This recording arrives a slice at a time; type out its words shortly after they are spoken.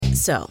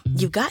So,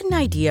 you've got an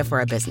idea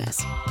for a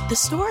business, the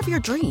store of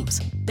your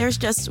dreams. There's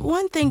just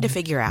one thing to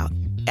figure out: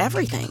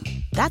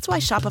 everything. That's why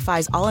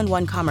Shopify's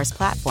all-in-one commerce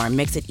platform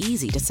makes it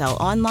easy to sell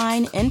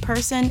online, in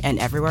person, and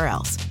everywhere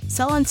else.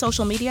 Sell on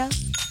social media,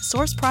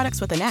 source products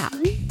with an app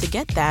to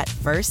get that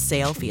first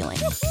sale feeling.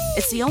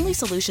 It's the only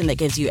solution that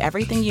gives you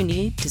everything you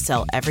need to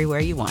sell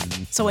everywhere you want.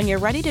 So when you're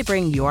ready to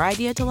bring your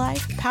idea to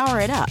life, power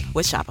it up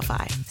with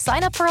Shopify.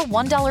 Sign up for a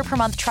 $1 per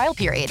month trial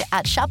period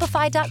at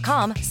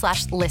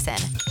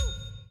shopify.com/listen.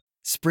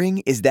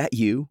 Spring, is that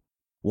you?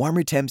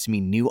 Warmer temps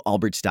mean new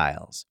Allbirds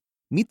styles.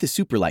 Meet the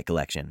Superlight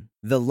Collection,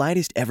 the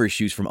lightest ever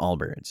shoes from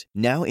Allbirds,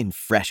 now in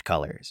fresh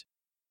colors.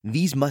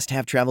 These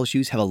must-have travel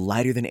shoes have a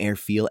lighter-than-air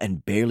feel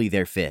and barely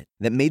their fit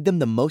that made them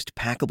the most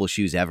packable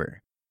shoes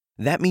ever.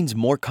 That means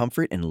more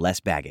comfort and less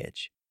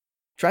baggage.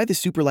 Try the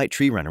Superlight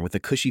Tree Runner with a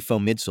cushy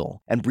foam midsole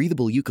and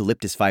breathable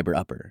eucalyptus fiber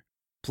upper.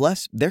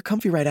 Plus, they're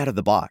comfy right out of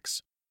the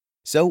box.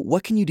 So,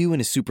 what can you do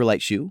in a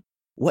Superlight shoe?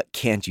 What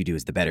can't you do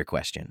is the better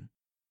question.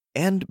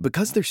 And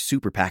because they're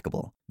super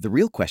packable, the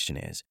real question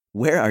is,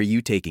 where are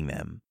you taking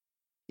them?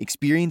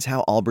 Experience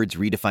how Allbirds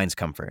redefines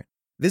comfort.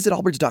 Visit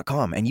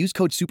allbirds.com and use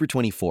code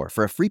SUPER24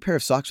 for a free pair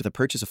of socks with a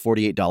purchase of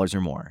 $48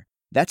 or more.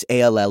 That's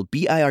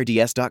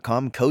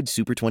ALLBIRDS.com, code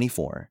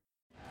SUPER24.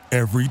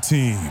 Every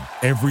team,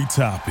 every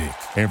topic,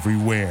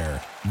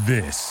 everywhere.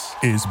 This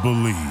is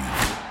Believe.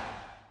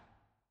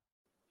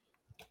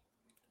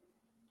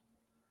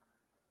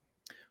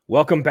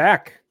 Welcome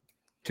back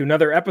to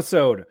another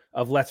episode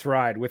of Let's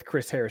Ride with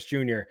Chris Harris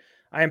Jr.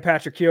 I am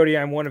Patrick Chiotti.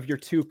 I'm one of your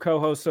two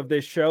co-hosts of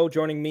this show.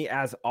 Joining me,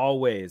 as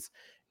always,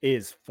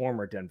 is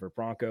former Denver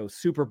Broncos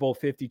Super Bowl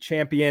 50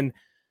 champion,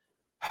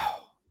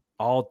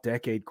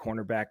 all-decade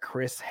cornerback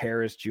Chris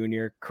Harris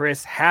Jr.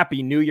 Chris,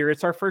 Happy New Year.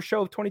 It's our first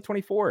show of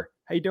 2024.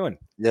 How you doing?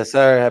 Yes,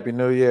 sir. Happy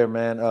New Year,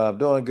 man.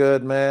 Doing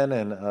good, man.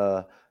 And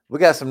we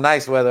got some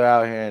nice weather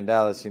out here in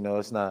Dallas. You know,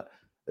 it's not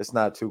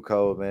too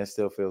cold, man. It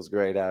still feels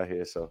great out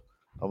here. So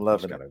I'm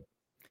loving it.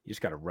 You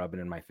just got to rub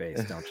it in my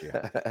face, don't you?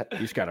 You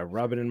just got to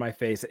rub it in my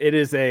face. It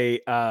is a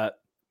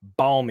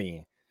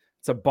balmy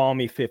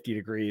 50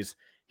 degrees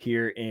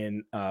here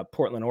in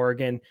Portland,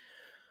 Oregon.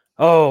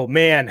 Oh,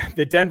 man.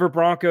 The Denver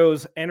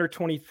Broncos enter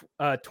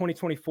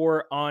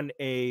 2024 on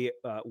a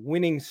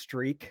winning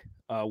streak,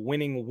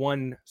 winning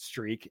one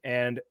streak.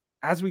 And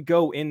as we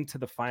go into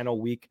the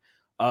final week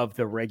of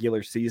the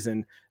regular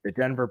season, the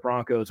Denver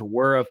Broncos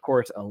were, of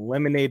course,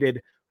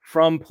 eliminated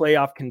from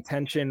playoff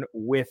contention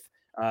with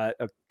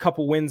a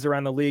couple wins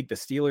around the league. The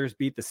Steelers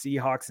beat the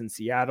Seahawks in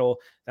Seattle.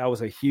 That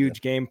was a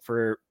huge game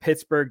for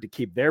Pittsburgh to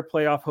keep their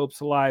playoff hopes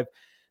alive.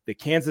 The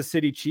Kansas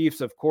City Chiefs,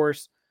 of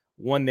course,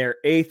 won their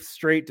 8th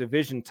straight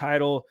division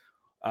title.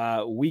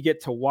 We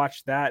get to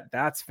watch that.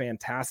 That's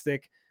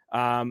fantastic.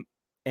 And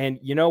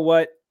you know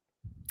what?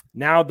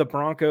 Now the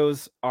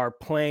Broncos are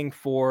playing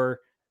for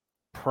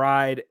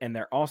pride, and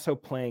they're also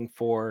playing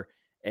for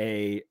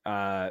a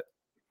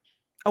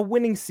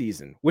winning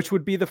season, which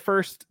would be the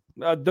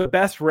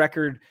best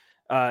record,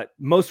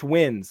 most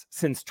wins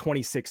since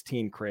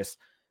 2016, Chris.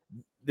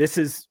 This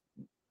is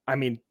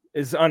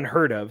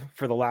unheard of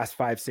for the last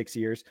 5-6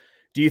 years.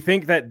 Do you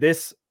think that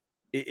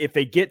if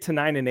they get to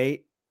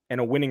 9-8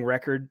 and a winning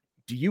record,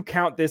 do you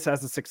count this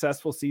as a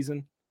successful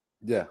season?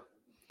 Yeah,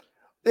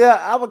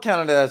 I would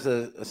count it as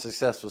a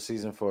successful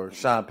season for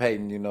Sean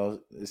Payton. You know,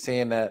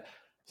 seeing that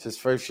it's his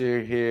first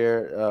year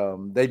here,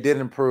 they did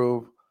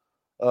improve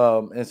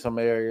in some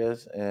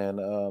areas, and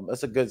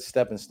that's a good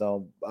stepping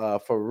stone.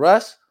 For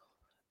Russ,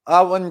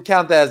 I wouldn't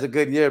count that as a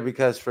good year,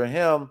 because for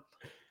him,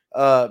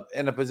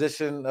 in a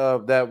position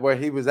that where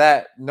he was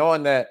at,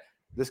 knowing that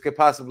this could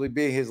possibly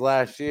be his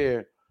last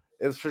year,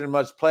 it was pretty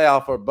much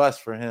playoff or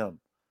bust for him,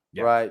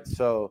 right?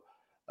 So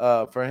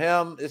for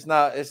him, it's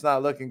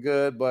not looking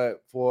good.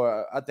 But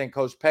for, I think,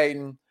 Coach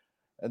Payton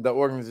and the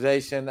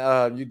organization,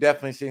 you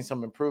definitely seen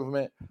some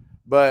improvement.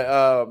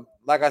 But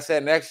like I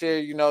said, next year,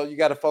 you know, you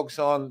got to focus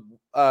on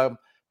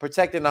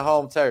protecting the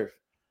home turf.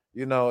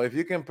 You know, if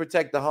you can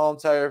protect the home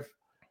turf,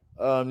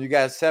 you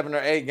got 7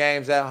 or 8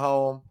 games at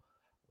home.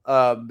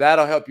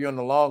 That'll help you in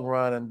the long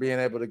run and being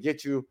able to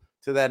get you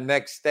to that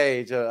next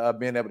stage of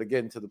being able to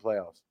get into the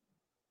playoffs.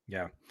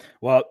 Yeah.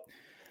 Well,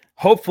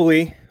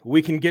 hopefully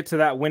we can get to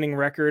that winning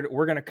record.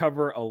 We're going to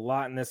cover a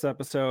lot in this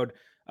episode.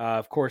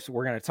 Of course,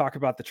 we're going to talk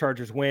about the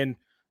Chargers win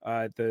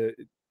the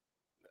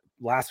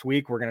last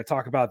week. We're going to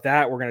talk about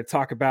that. We're going to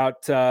talk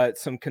about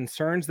some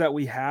concerns that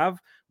we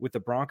have with the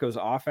Broncos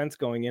offense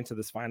going into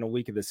this final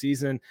week of the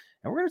season.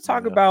 And we're going to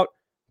talk about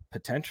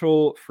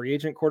potential free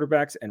agent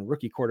quarterbacks and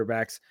rookie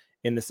quarterbacks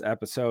in this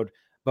episode.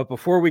 But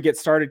before we get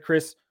started,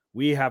 Chris,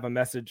 we have a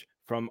message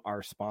from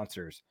our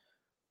sponsors.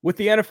 With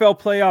the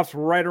NFL playoffs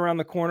right around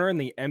the corner and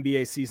the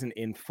NBA season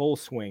in full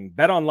swing,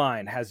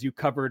 BetOnline has you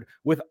covered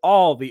with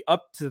all the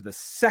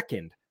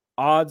up-to-the-second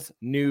odds,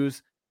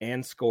 news,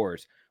 and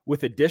scores.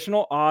 With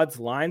additional odds,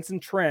 lines, and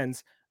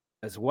trends,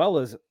 as well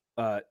as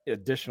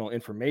additional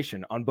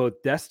information on both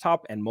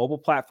desktop and mobile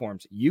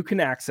platforms, you can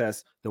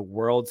access the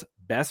world's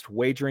best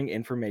wagering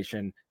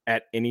information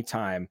at any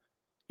time,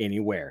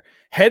 anywhere.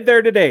 Head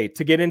there today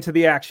to get into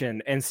the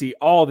action and see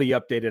all the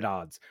updated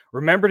odds.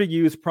 Remember to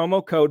use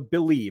promo code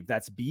BELIEVE,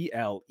 that's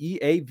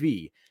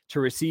BLEAV, to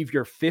receive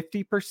your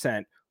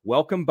 50%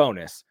 welcome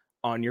bonus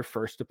on your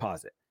first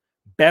deposit.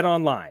 Bet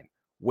online,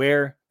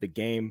 where the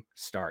game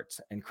starts.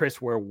 And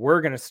Chris, where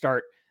we're going to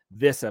start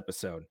this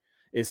episode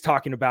is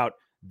talking about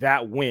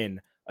that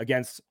win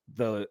against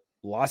the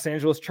Los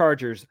Angeles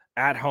Chargers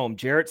at home.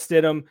 Jarrett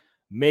Stidham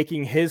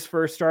making his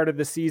first start of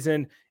the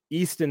season.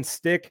 Easton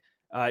Stick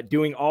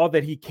doing all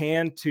that he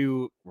can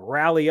to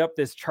rally up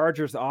this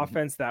Chargers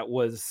offense that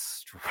was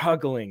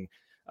struggling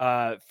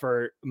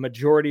for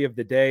majority of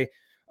the day.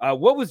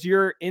 What was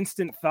your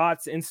instant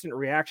thoughts, instant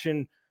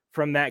reaction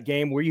from that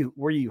game? Were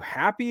you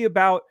happy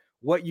about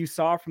what you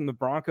saw from the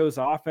Broncos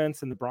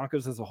offense and the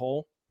Broncos as a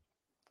whole?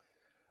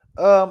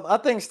 I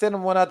think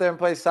Stidham went out there and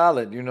played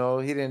solid. You know,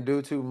 he didn't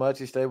do too much.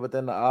 He stayed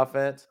within the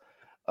offense.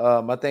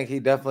 I think he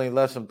definitely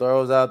left some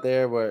throws out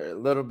there where a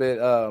little bit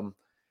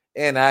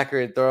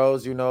inaccurate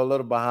throws, you know, a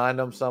little behind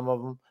him, some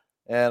of them.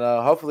 And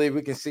hopefully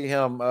we can see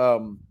him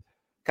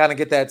kind of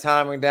get that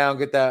timing down,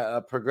 get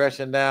that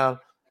progression down,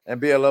 and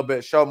be a little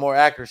bit, show more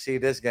accuracy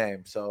this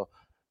game. So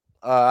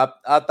I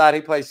thought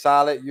he played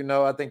solid. You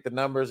know, I think the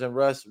numbers and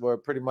Russ were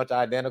pretty much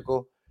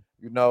identical,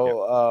 you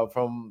know,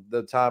 from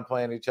the time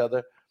playing each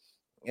other.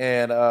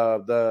 And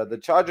the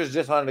Chargers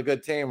just aren't a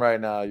good team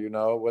right now, you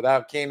know,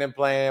 without Keenan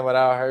playing,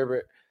 without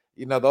Herbert,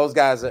 you know, those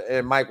guys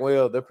and Mike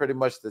Will, they're pretty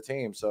much the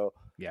team. So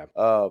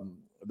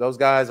those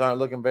guys aren't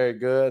looking very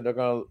good.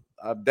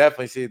 I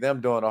definitely see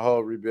them doing a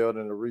whole rebuild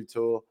and a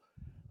retool.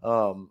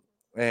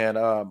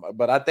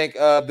 But I think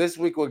this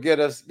week will give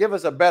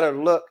us a better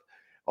look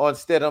on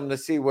Stidham to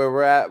see where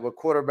we're at with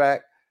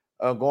quarterback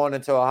going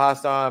into a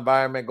hostile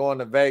environment, going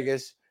to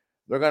Vegas.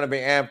 They're going to be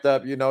amped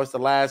up. You know, it's the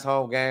last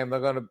home game. They're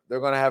going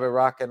to have it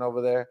rocking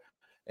over there,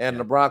 and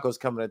the Broncos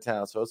coming to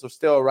town. So it's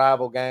still a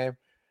rival game,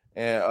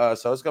 and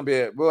so it's going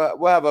to be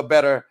we'll have a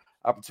better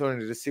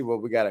opportunity to see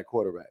what we got at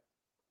quarterback.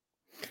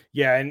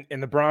 Yeah,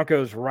 and the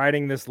Broncos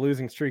riding this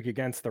losing streak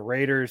against the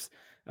Raiders.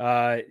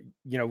 You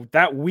know,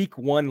 that week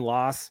 1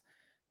 loss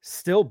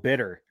still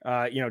bitter.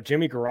 You know,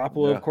 Jimmy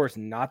Garoppolo, of course,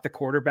 not the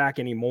quarterback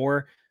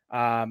anymore.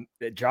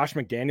 Josh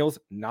McDaniels,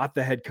 not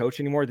the head coach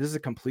anymore. This is a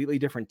completely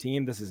different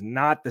team. This is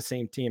not the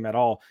same team at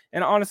all.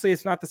 And honestly,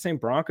 it's not the same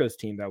Broncos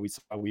team that we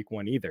saw week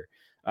 1 either.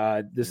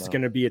 This is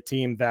going to be a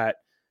team that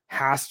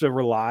has to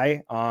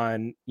rely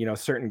on, you know,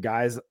 certain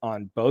guys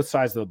on both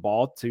sides of the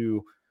ball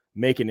to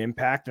make an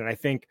impact. And I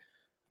think,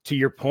 to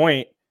your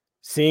point,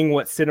 seeing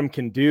what Stidham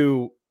can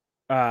do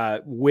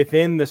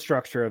within the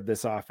structure of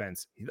this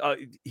offense,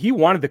 he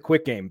wanted the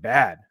quick game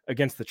bad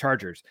against the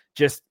Chargers.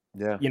 Just,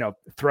 you know,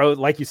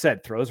 like you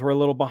said, throws were a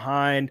little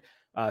behind,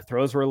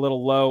 throws were a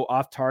little low,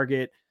 off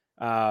target.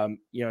 You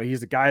know,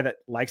 he's a guy that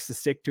likes to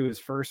stick to his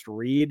first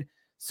read.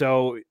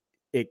 So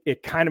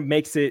it kind of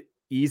makes it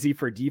easy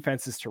for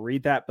defenses to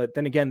read that. But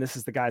then again, this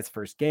is the guy's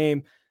first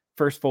game,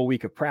 first full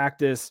week of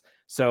practice.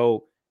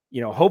 So, you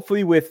know,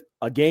 hopefully with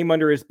a game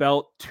under his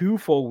belt, 2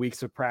 full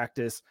weeks of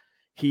practice,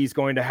 he's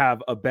going to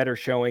have a better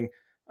showing.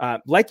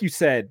 Like you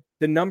said,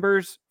 the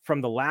numbers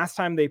from the last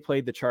time they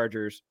played the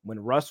Chargers, when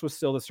Russ was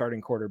still the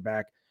starting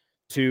quarterback,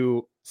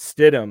 to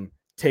Stidham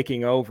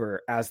taking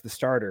over as the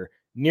starter,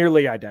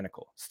 nearly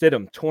identical.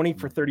 Stidham, 20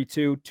 for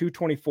 32,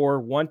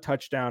 224, 1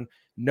 touchdown,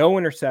 no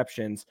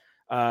interceptions,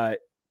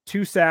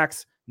 2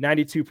 sacks,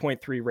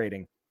 92.3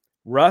 rating.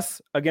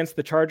 Russ against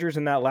the Chargers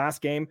in that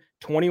last game,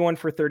 21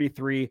 for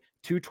 33,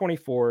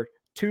 224,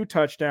 2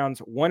 touchdowns,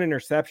 1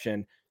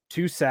 interception,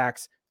 2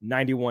 sacks,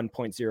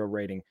 91.0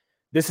 rating.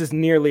 This is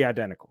nearly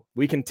identical.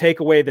 We can take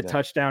away the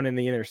touchdown and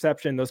the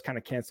interception. Those kind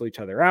of cancel each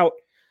other out.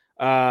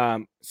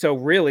 So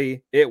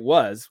really, it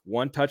was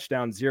 1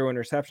 touchdown, 0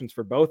 interceptions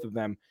for both of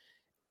them.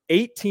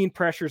 18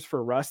 pressures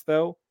for Russ,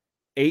 though,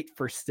 8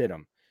 for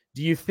Stidham.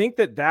 Do you think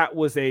that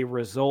was a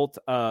result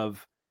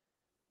of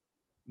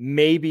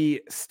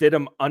maybe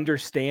Stidham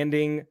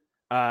understanding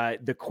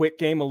the quick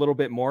game a little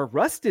bit more?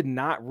 Russ did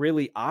not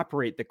really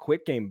operate the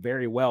quick game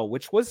very well,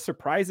 which was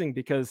surprising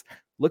because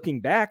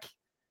looking back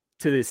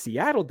to the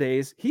Seattle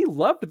days, he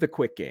loved the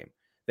quick game.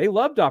 They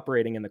loved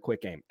operating in the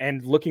quick game.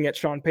 And looking at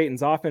Sean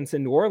Payton's offense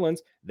in New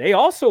Orleans, they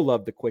also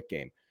loved the quick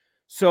game.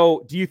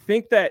 So do you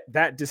think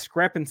that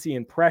discrepancy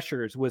in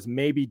pressures was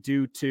maybe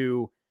due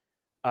to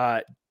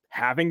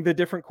having the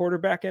different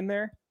quarterback in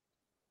there?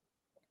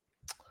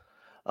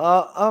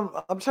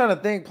 I'm trying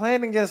to think.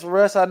 Playing against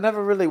Russ, I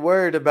never really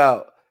worried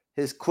about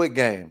his quick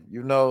game.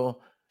 You know,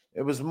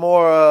 it was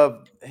more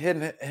of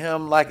hitting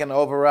him liking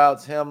over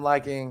routes, him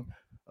liking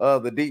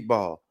the deep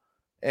ball.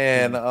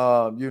 And,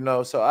 you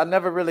know, so I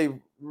never really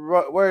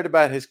worried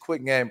about his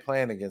quick game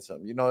playing against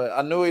him. You know,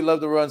 I knew he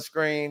loved to run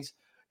screens.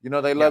 You know,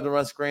 they love to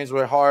run screens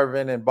with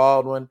Harvin and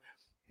Baldwin.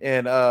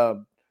 And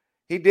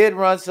he did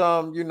run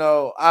some, you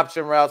know,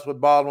 option routes with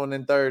Baldwin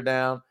in third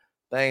down,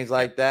 things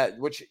like that,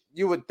 which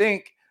you would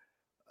think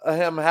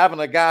him having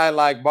a guy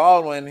like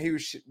Baldwin, he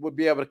would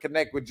be able to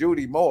connect with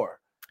Judy more,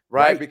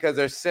 right? Because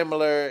they're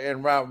similar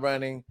in route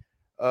running,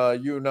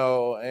 you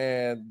know,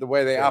 and the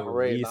way they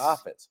operate in the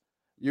offense.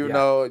 you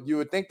know, you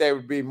would think they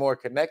would be more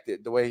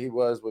connected the way he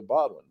was with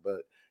Baldwin,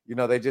 but you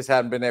know, they just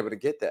haven't been able to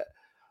get that.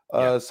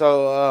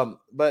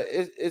 But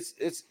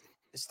it's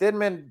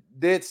Stidham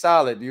did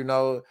solid, you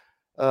know.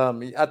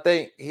 I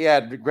think he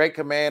had great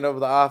command over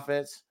the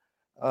offense.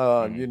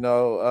 You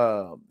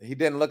know, he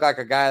didn't look like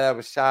a guy that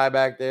was shy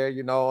back there,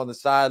 you know, on the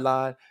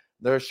sideline.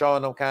 They're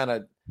showing them kind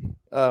of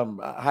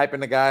hyping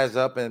the guys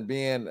up and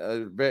being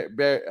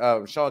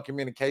showing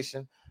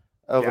communication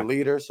of a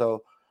leader.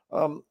 So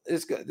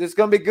it's going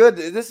to be good.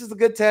 This is a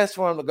good test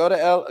for him to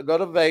go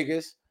to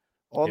Vegas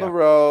on the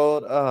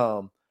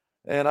road.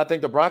 And I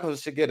think the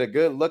Broncos should get a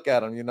good look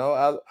at him. You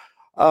know,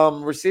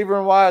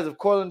 receiver wise, if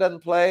Cortland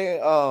doesn't play,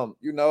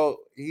 you know,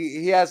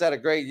 he has had a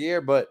great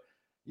year, but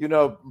you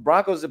know,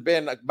 Broncos have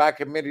been by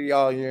committee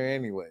all year,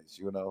 anyways.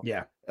 You know,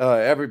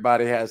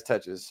 everybody has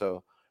touches,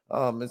 so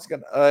it's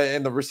gonna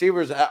and the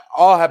receivers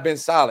all have been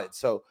solid.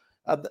 So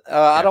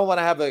I don't want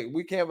to have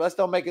let's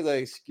don't make it an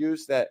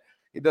excuse that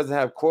he doesn't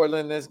have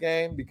Cortland in this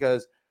game,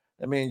 because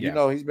I mean, you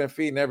know, he's been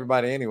feeding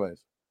everybody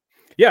anyways.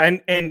 Yeah,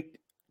 and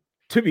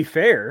to be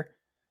fair,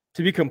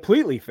 to be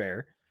completely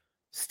fair,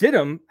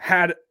 Stidham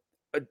had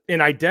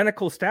an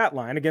identical stat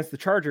line against the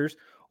Chargers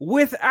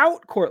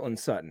without Cortland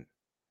Sutton.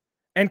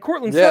 And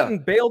Cortland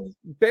Sutton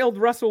bailed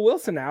Russell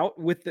Wilson out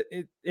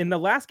in the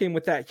last game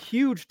with that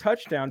huge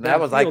touchdown.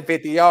 That was like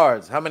 50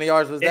 yards. How many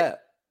yards was that?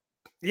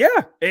 Yeah,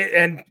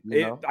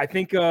 I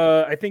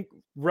think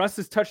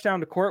Russ's touchdown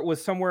to Court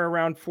was somewhere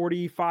around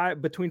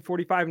between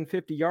 45 and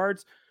 50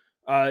 yards.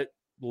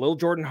 Lil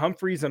Jordan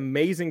Humphrey's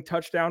amazing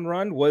touchdown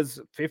run was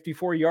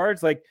 54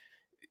 yards. Like,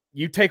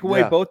 you take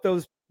away both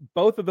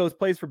of those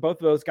plays for both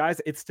of those guys,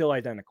 it's still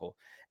identical.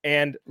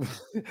 And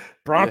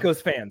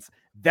Broncos fans,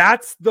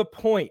 that's the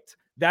point.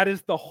 That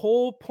is the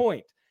whole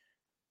point.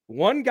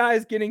 One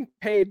guy's getting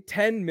paid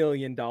 $10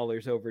 million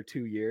over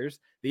 2 years.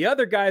 The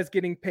other guy's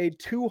getting paid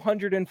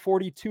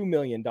 $242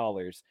 million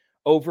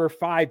over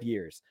 5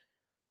 years.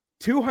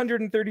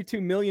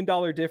 $232 million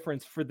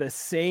difference for the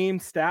same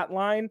stat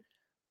line.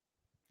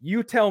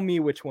 You tell me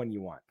which one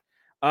you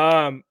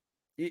want.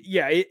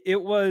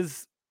 It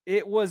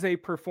was a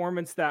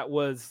performance that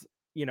was,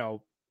 you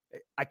know,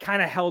 I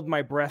kind of held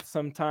my breath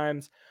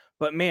sometimes,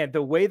 but man,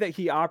 the way that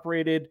he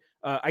operated,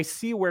 I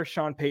see where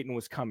Sean Payton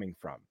was coming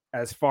from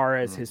as far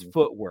as his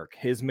footwork,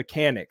 his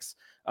mechanics,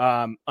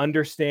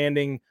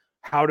 understanding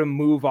how to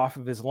move off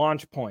of his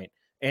launch point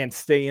and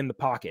stay in the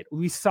pocket.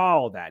 We saw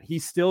all that. He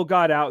still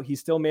got out. He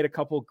still made a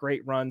couple of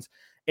great runs.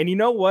 And you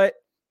know what?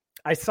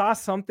 I saw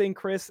something,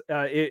 Chris.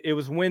 It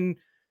was when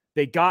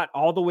they got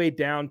all the way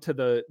down to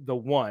the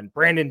one.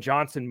 Brandon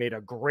Johnson made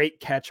a great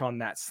catch on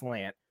that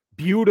slant.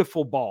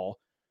 Beautiful ball.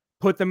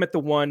 Put them at the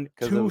one,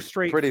 two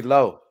straight. Pretty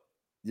low.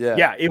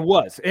 Yeah, it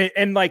was.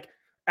 And like,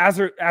 as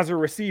a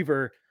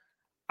receiver,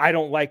 I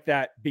don't like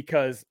that,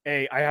 because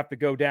A, I have to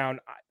go down.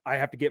 I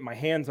have to get my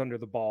hands under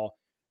the ball.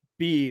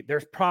 B,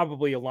 there's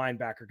probably a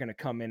linebacker going to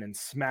come in and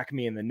smack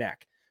me in the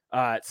neck.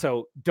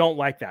 So don't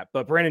like that.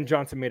 But Brandon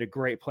Johnson made a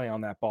great play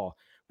on that ball.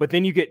 But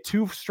then you get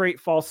 2 straight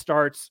false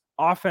starts,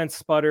 offense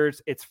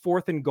sputters. It's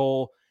 4th and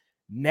goal.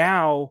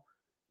 Now,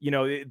 you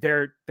know,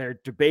 they're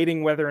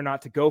debating whether or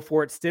not to go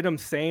for it.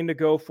 Stidham's saying to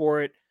go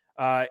for it.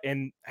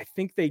 And I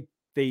think they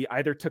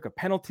either took a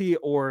penalty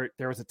or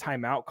there was a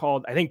timeout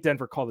called. I think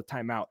Denver called a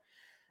timeout.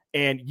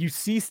 And you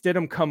see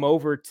Stidham come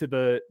over to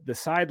the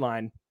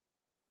sideline,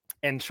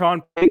 and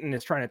Sean Payton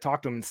is trying to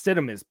talk to him, and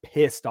Stidham is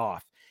pissed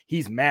off.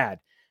 He's mad.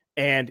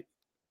 And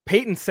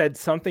Payton said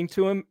something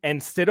to him, and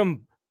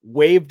Stidham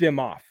waved him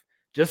off.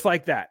 Just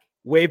like that.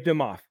 Waved him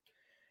off.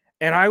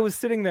 And I was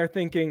sitting there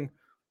thinking,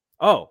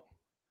 oh,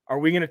 are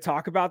we going to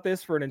talk about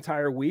this for an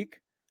entire week?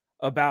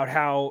 About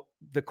how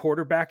the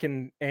quarterback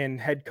and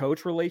head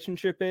coach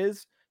relationship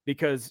is,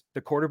 because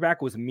the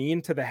quarterback was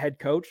mean to the head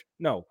coach?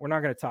 No, we're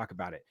not going to talk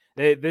about it.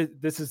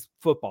 This is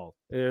football.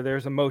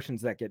 There's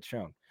emotions that get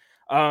shown.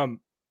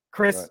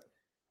 Chris, right.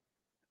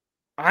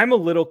 I'm a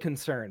little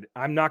concerned.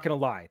 I'm not going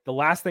to lie. The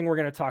last thing we're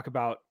going to talk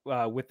about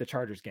with the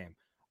Chargers game,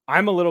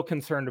 I'm a little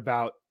concerned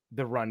about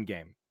the run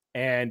game.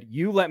 And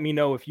you let me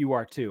know if you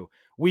are too.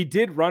 We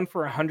did run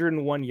for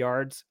 101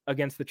 yards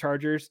against the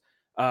Chargers.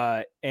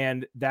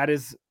 And that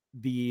is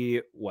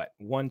the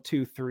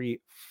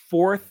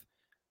fourth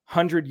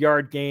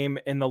 100-yard game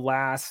in the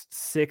last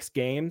 6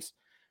 games.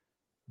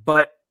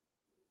 But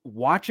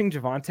watching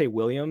Javonte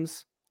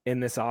Williams in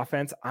this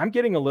offense, I'm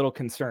getting a little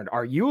concerned.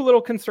 Are you a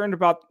little concerned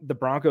about the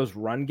Broncos'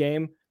 run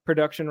game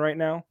production right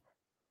now?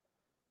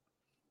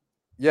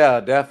 Yeah,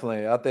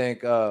 definitely. I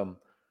think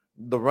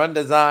the run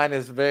design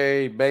is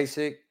very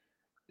basic.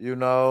 You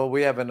know,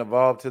 we haven't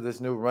evolved to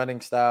this new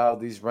running style,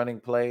 these running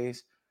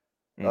plays.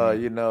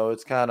 You know,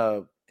 it's kind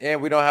of, and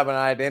we don't have an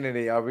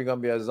identity. Are we going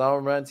to be a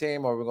zone run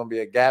team, or are we going to be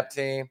a gap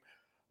team?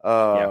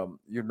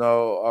 You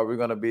know, are we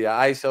going to be an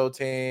ISO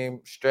team,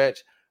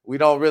 stretch? We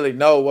don't really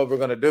know what we're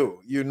going to do,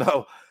 you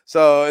know.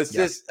 So it's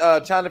just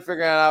trying to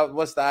figure out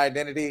what's the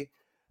identity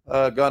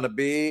going to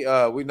be.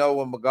 We know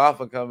when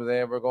McGoffin comes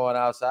in, we're going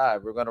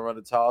outside. We're going to run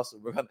the toss.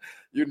 We're going to,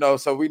 you know,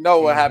 so we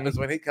know what happens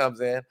when he comes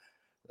in.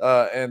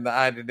 and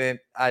the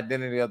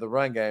identity of the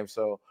run game.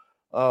 So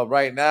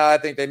right now, I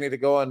think they need to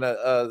go in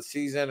the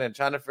season and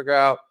trying to figure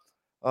out.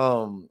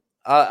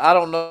 I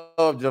don't know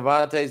if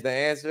Javonte's the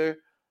answer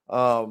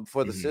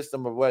for the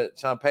system of what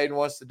Sean Payton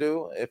wants to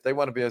do. If they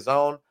want to be a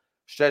zone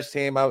stretch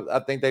team, I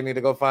think they need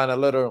to go find a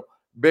little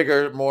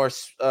bigger, more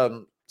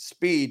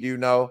speed,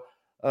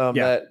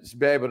 that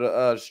be able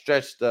to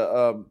stretch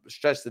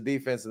the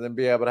defense and then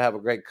be able to have a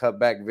great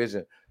cutback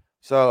vision.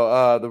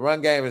 So the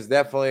run game is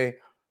definitely,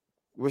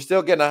 we're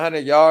still getting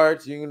 100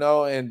 yards,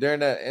 and during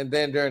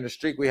the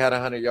streak we had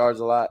 100 yards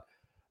a lot.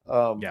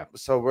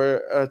 So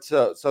we're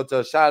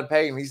to Sean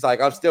Payton, he's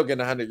like, I'm still getting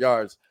 100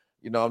 yards.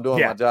 I'm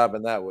doing my job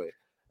in that way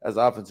as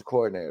offensive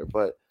coordinator.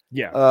 But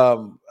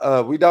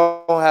we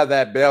don't have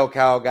that bell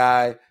cow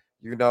guy,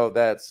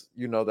 that's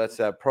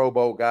that Pro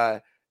Bowl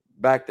guy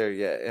back there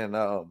yet. And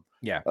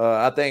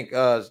I think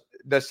does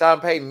Sean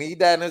Payton need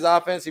that in his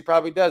offense? He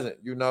probably doesn't,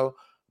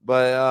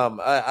 but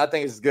I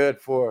think it's good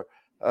for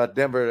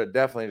Denver to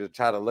definitely to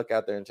try to look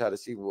out there and try to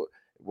see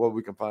what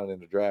we can find in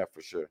the draft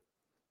for sure.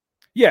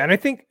 Yeah, and I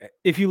think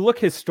if you look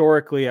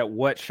historically at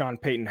what Sean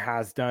Payton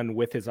has done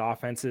with his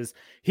offenses,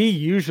 he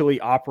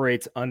usually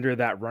operates under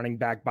that running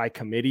back by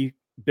committee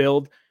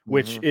build,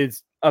 which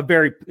is a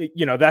very,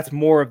 that's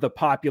more of the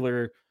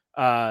popular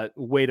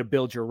way to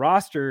build your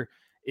roster.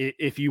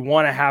 If you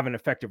want to have an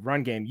effective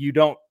run game,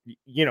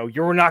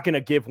 you're not going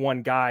to give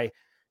one guy,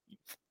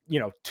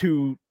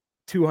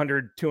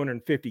 200,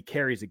 250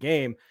 carries a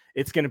game.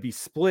 It's going to be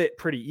split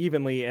pretty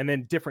evenly. And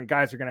then different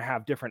guys are going to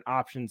have different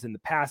options in the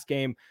pass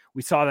game.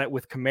 We saw that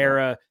with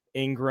Kamara,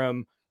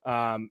 Ingram.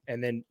 And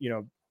then,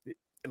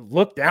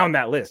 look down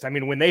that list. I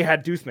mean, when they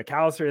had Deuce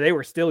McAllister, they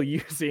were still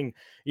using,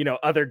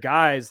 other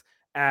guys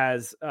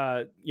as,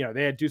 they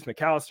had Deuce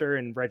McAllister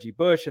and Reggie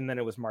Bush, and then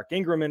it was Mark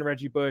Ingram and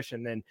Reggie Bush.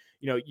 And then,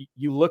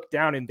 you look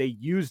down and they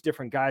use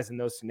different guys in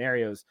those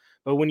scenarios.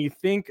 But when you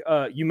think,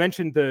 you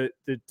mentioned the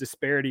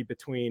disparity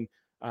between,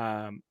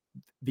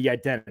 the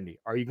identity.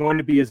 Are you going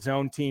to be a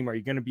zone team? Are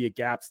you going to be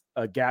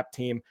a gap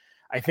team?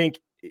 I think,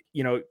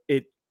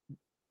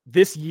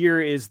 this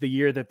year is the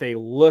year that they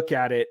look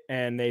at it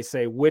and they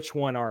say, which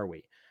one are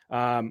we?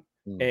 And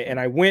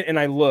I went and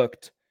I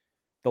looked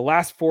the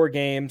last 4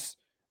 games.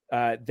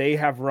 They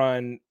have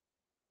run,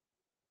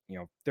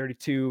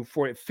 32,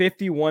 40,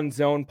 51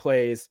 zone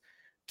plays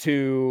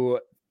to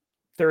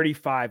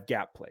 35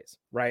 gap plays,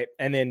 right?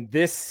 And then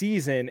this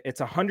season, it's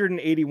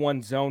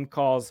 181 zone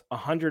calls,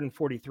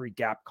 143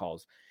 gap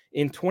calls.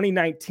 In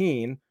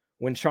 2019,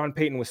 when Sean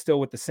Payton was still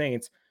with the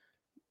Saints,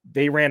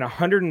 they ran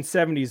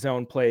 170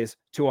 zone plays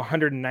to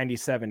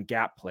 197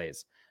 gap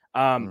plays.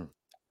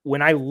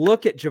 When I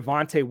look at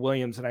Javonte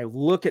Williams and I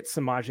look at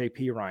Samaje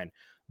Perine,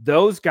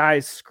 those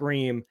guys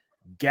scream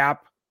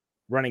gap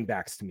running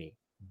backs to me.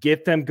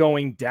 Get them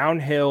going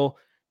downhill,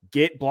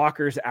 get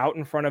blockers out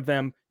in front of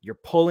them. You're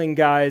pulling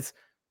guys.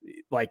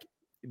 Like,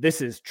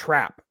 this is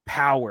trap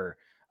power.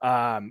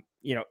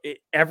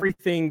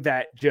 Everything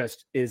that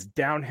just is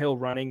downhill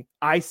running.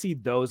 I see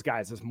those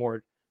guys as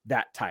more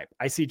that type.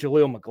 I see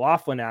Jaleel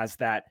McLaughlin as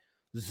that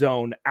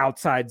zone,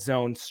 outside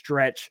zone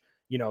stretch,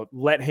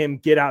 let him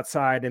get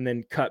outside and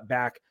then cut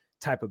back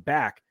type of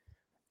back.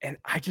 And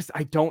I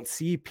don't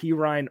see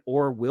Perine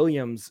or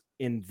Williams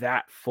in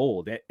that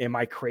fold. Am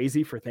I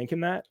crazy for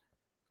thinking that?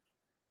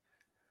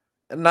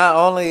 Not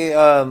only,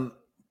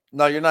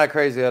 no, you're not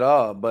crazy at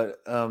all. But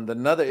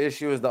another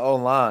issue is the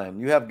O-line.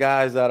 You have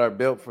guys that are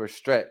built for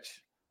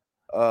stretch.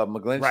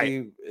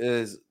 McGlinchey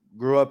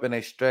grew up in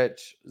a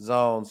stretch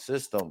zone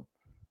system.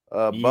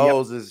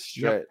 Bowles is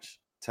stretch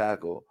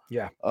tackle.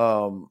 Yeah.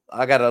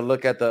 I got to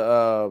look at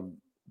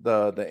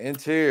the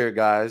interior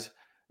guys.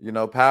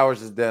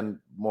 Powers has done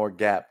more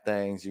gap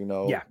things. Being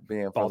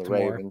from Baltimore.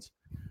 The Ravens.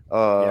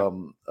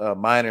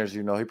 Miners,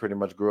 he pretty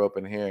much grew up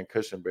in here in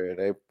Cushionberry.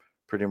 They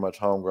pretty much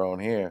homegrown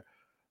here.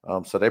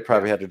 So they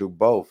probably had to do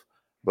both.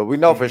 But we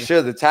know for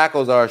sure the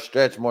tackles are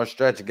more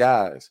stretch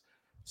guys.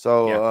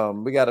 So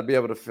we got to be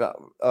able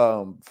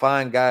to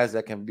find guys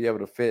that can be able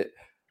to fit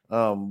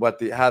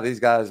how these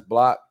guys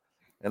block.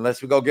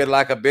 Unless we go get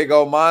like a big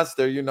old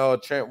monster,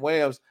 Trent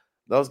Williams,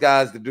 those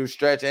guys that do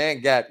stretch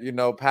and gap,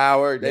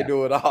 power, they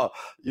do it all,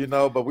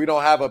 but we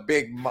don't have a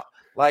big,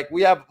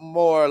 we have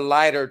more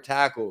lighter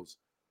tackles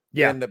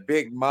than the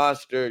big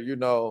monster,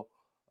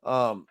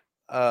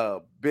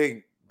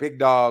 big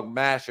dog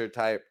masher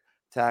type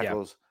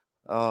tackles.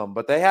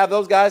 But they have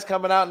those guys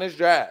coming out in this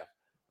draft,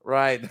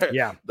 right?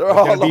 They're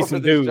all over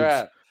this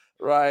draft,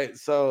 right?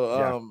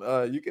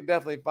 So you can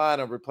definitely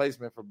find a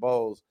replacement for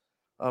Bowles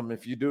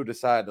if you do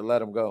decide to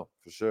let him go,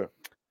 for sure.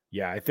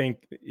 Yeah, I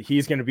think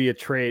he's going to be a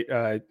trade,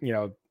 a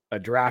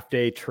draft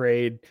day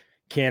trade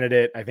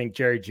candidate. I think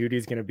Jerry Jeudy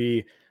is going to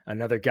be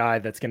another guy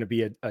that's going to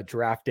be a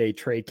draft day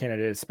trade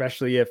candidate,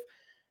 especially if,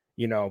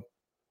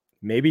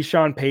 maybe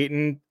Sean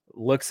Payton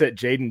looks at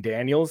Jaden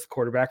Daniels,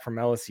 quarterback from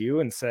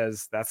LSU, and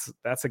says,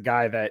 that's a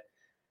guy that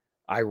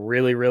I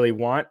really, really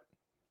want.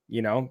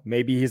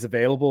 Maybe he's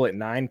available at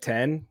 9,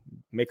 10,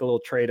 make a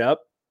little trade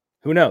up.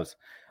 Who knows?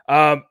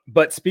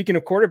 But speaking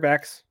of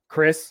quarterbacks,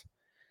 Chris,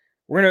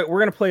 we're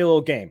gonna play a little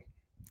game.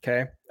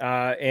 Okay.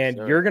 And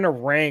Sure. you're going to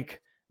rank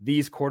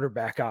these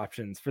quarterback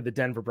options for the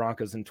Denver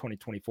Broncos in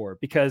 2024,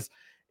 because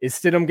is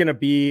Stidham going to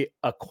be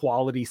a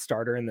quality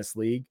starter in this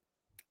league?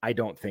 I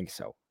don't think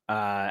so.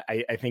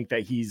 I think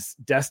that he's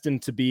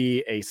destined to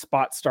be a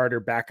spot starter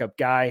backup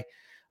guy.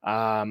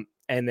 And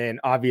then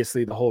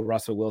obviously the whole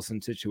Russell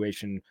Wilson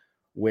situation,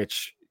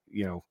 which,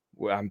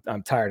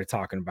 I'm tired of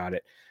talking about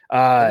it.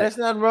 And there's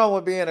nothing wrong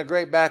with being a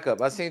great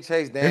backup. I seen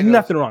Chase Daniels. There's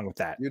nothing wrong with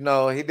that.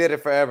 He did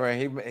it forever,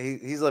 and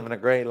he's living a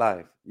great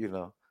life.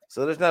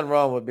 So there's nothing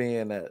wrong with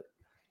being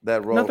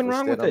that role. Nothing for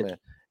wrong with Stidham. it.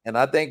 And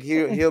I think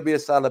he'll be a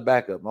solid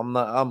backup.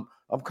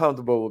 I'm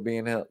comfortable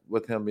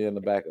with him being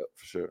the backup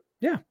for sure.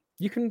 Yeah,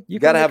 you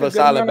got to have a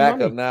solid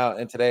backup now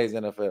in today's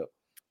NFL.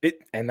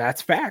 And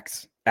that's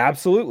facts.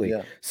 Absolutely.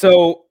 Yeah.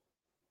 So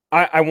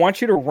I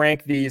want you to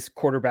rank these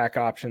quarterback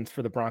options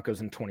for the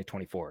Broncos in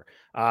 2024.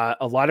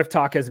 A lot of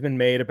talk has been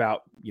made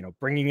about,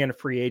 bringing in a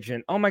free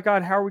agent. Oh my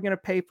God, how are we going to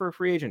pay for a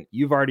free agent?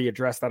 You've already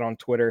addressed that on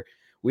Twitter.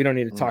 We don't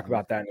need to talk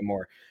about that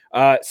anymore.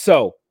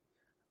 So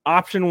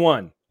option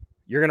 1,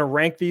 you're going to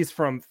rank these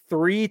from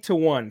 3 to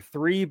 1,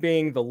 3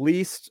 being the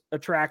least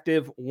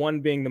attractive,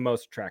 1 being the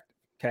most attractive.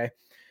 Okay.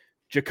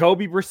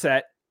 Jacoby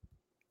Brissett,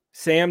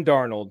 Sam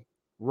Darnold,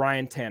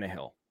 Ryan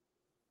Tannehill.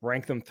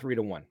 Rank them 3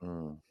 to 1.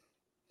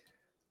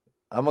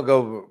 I'm gonna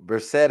go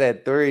Brissett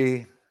at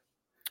 3.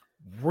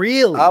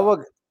 Really? I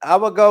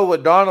would go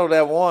with Darnold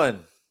at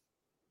 1.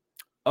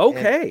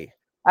 Okay.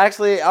 And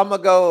actually, I'm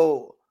gonna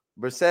go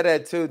Brissett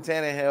at 2,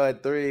 Tannehill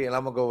at 3, and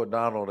I'm gonna go with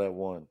Darnold at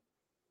 1.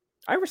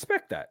 I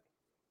respect that.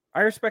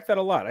 I respect that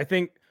a lot. I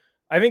think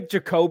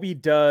Jacoby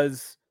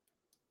does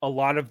a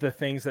lot of the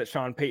things that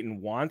Sean Payton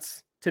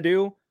wants to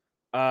do.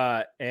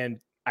 And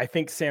I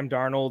think Sam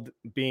Darnold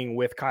being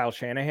with Kyle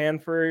Shanahan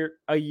for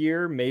a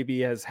year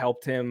maybe has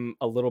helped him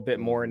a little bit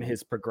more in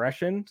his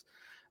progression.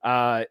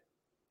 Ryan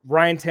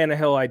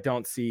Tannehill, I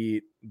don't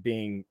see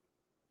being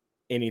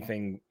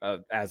anything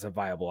as a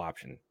viable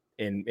option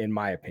in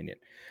my opinion.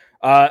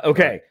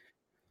 Okay. Right.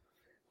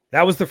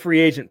 That was the free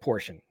agent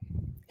portion.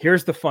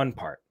 Here's the fun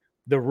part.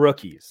 The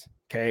rookies.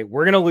 Okay.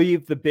 We're going to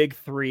leave the big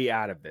 3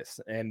 out of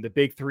this. And the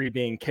big 3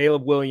 being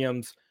Caleb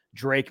Williams,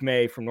 Drake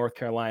May from North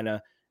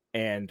Carolina,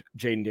 and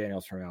Jaden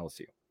Daniels from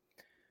LSU.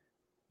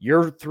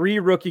 Your 3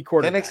 rookie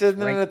quarterbacks. Penix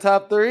isn't in the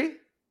top 3?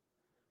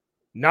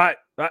 Not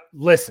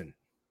listen.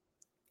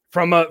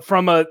 From a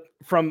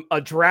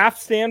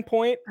draft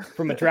standpoint,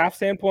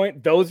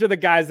 those are the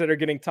guys that are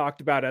getting talked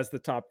about as the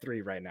top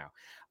 3 right now.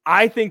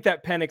 I think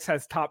that Penix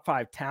has top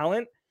 5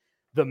 talent.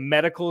 The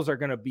medicals are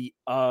going to be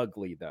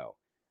ugly though.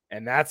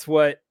 And that's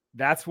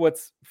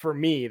what's for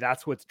me,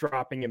 that's what's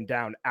dropping him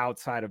down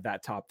outside of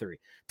that top 3.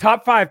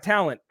 Top 5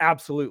 talent,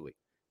 absolutely.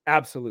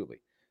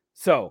 Absolutely.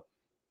 So,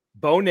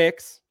 Bo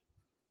Nix,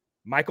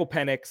 Michael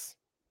Penix,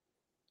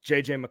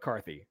 JJ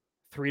McCarthy,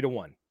 3 to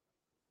 1.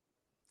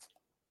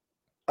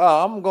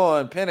 Oh, I'm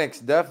going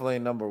Penix definitely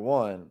number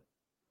 1.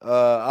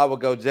 I would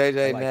go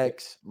JJ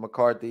next,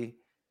 McCarthy.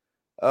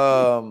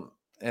 And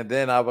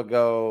then I would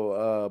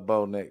go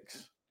Bo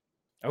Nix.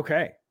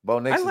 Okay. Bo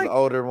Nix is the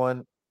older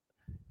one.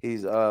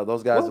 He's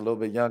those guys are a little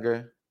bit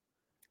younger.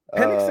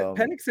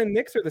 Penix and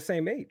Nix are the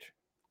same age.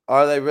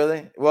 Are they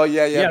really? Well,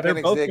 yeah.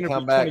 Penix did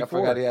come back. 24.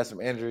 I forgot he had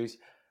some injuries.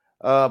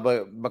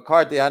 But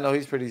McCarthy, I know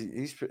he's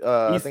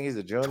I think he's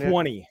a junior.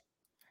 20.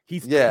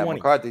 He's 20.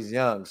 McCarthy's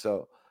young.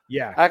 So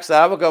yeah. Actually,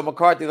 I would go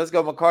McCarthy. Let's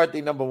go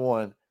McCarthy number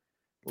 1.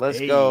 Let's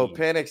go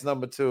Penix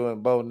number 2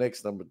 and Bo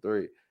Nix number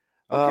 3.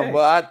 Okay.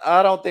 Well,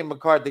 I don't think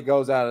McCarthy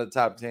goes out of the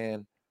top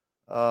 10.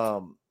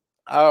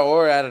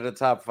 Or out of the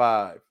top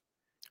 5.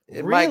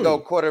 It might go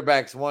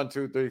quarterbacks 1,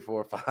 2, 3,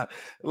 4, 5.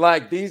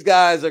 Like these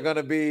guys are going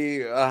to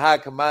be a high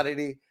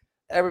commodity.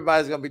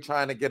 Everybody's going to be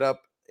trying to get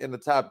up in the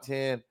top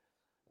 10.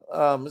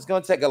 It's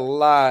going to take a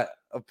lot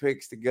of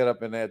picks to get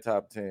up in that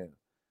top 10.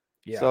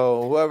 Yeah.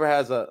 So whoever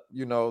has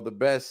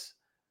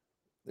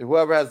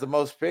whoever has the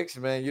most picks,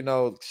 man,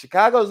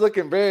 Chicago's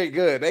looking very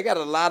good. They got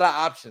a lot of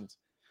options.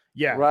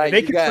 Yeah. Right.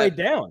 They can trade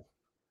down.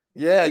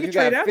 Yeah. You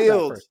got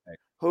Fields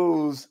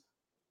who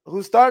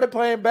started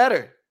playing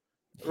better.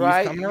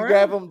 Right, you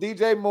gave him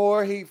DJ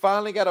Moore. He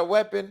finally got a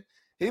weapon.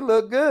 He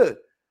looked good.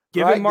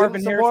 Give him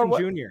Marvin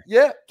Harrison Jr.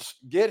 Yeah,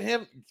 get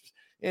him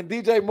and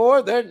DJ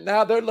Moore. They're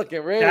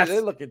looking ready.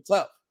 They're looking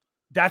tough.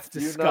 That's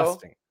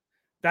disgusting.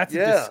 That's a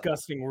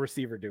disgusting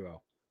receiver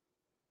duo.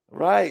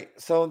 Right.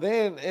 So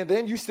then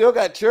you still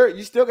got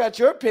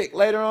your pick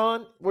later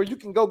on where you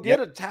can go get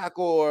a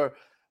tackle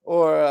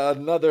or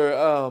another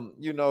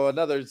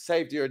another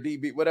safety or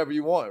DB, whatever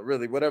you want,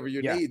 really, whatever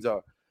your needs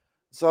are.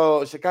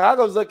 So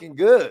Chicago's looking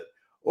good.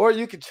 Or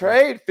you could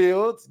trade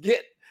Fields,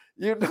 get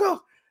a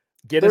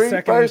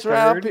second first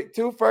round pick,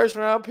 2 first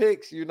round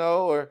picks,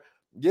 or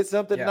get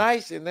something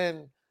nice, and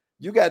then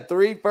you got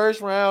 3 first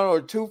round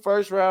or 2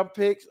 first round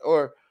picks,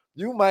 or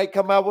you might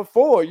come out with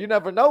 4. You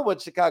never know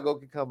what Chicago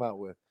can come out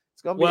with.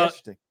 It's gonna be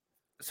interesting.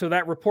 So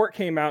that report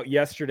came out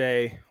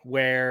yesterday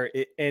where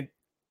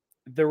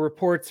the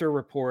reports are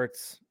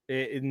reports.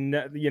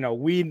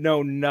 We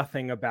know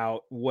nothing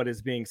about what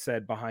is being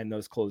said behind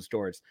those closed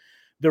doors.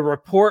 The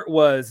report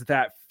was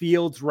that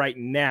Fields right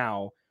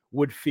now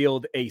would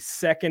field a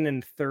 2nd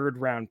and 3rd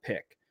round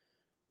pick.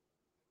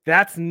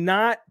 That's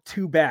not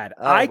too bad.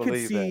 I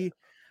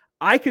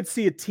could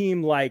see a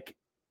team like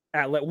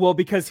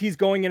because he's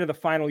going into the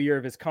final year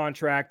of his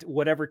contract.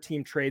 Whatever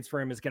team trades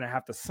for him is going to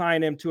have to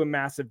sign him to a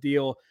massive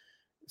deal.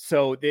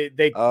 So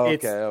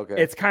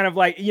it's kind of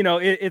like,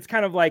 it's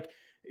kind of like,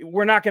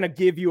 we're not going to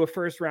give you a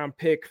 1st round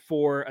pick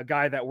for a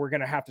guy that we're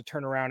going to have to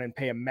turn around and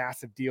pay a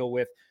massive deal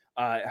with.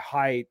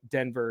 Hi,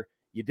 Denver.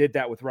 You did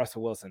that with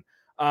Russell Wilson.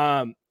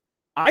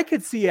 I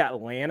could see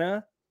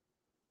Atlanta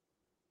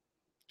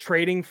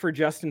trading for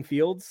Justin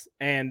Fields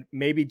and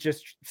maybe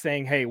just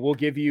saying, hey, we'll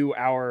give you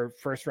our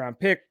 1st round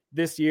pick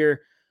this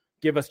year.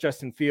 Give us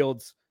Justin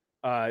Fields.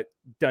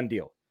 Done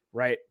deal.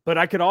 Right. But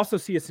I could also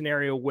see a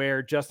scenario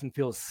where Justin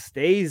Fields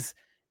stays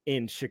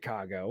in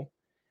Chicago.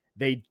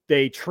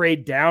 They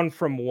trade down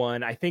from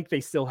 1. I think they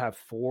still have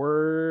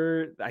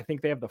 4. I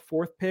think they have the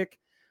 4th pick.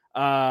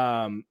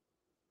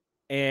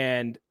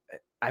 And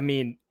I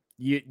mean,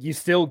 you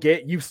still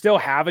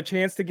have a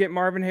chance to get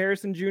Marvin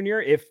Harrison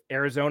Jr. if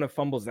Arizona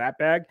fumbles that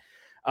bag.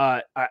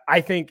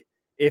 I think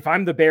if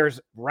I'm the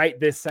Bears right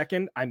this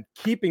second, I'm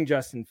keeping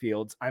Justin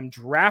Fields. I'm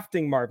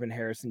drafting Marvin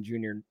Harrison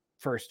Jr.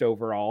 1st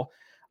overall.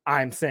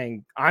 I'm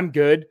saying I'm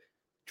good.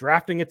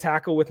 Drafting a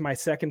tackle with my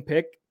 2nd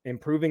pick,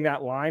 improving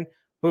that line.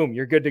 Boom,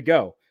 you're good to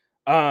go.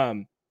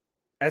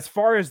 As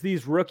far as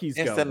these rookies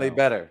instantly go,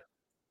 better.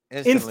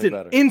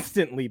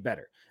 Instantly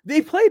better.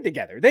 They played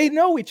together. They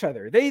know each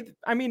other.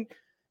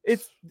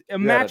 It's a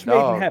match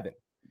made in heaven.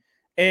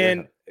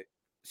 And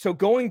so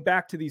going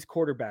back to these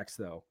quarterbacks,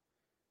 though,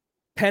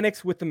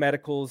 Penix with the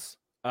medicals,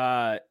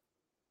 that's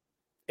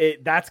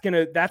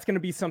gonna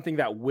be something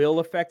that will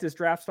affect his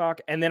draft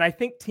stock. And then I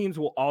think teams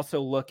will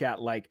also look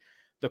at like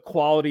the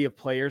quality of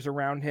players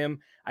around him.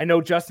 I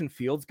know Justin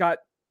Fields got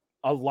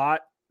a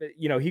lot.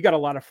 He got a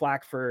lot of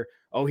flack for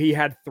he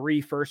had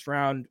 3 1st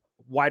round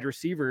wide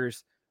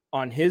receivers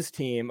on his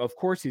team. Of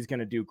course, he's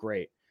going to do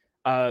great.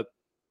 They're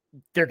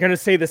going to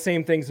say the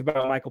same things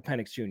about Michael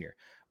Penix Jr.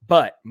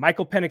 But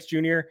Michael Penix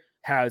Jr.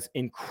 has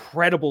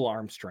incredible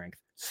arm strength,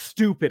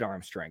 stupid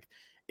arm strength.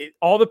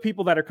 All the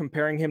people that are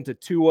comparing him to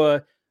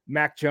Tua,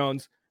 Mac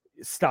Jones,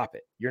 stop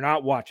it. You're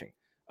not watching.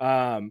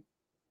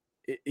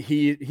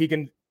 He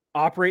can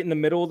operate in the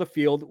middle of the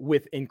field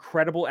with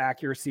incredible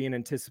accuracy and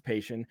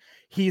anticipation.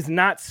 He's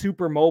not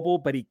super mobile,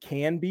 but he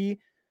can be.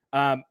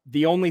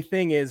 The only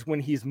thing is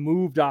when he's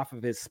moved off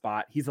of his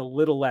spot, he's a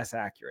little less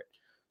accurate.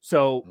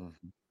 So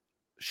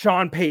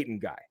Sean Payton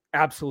guy,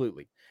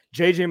 absolutely.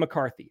 JJ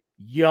McCarthy,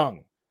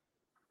 young,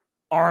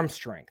 arm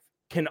strength,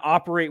 can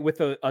operate with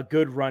a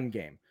good run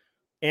game.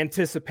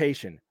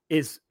 Anticipation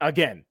is,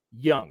 again,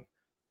 young.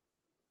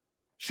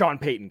 Sean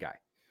Payton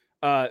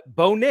guy.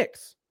 Bo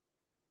Nix,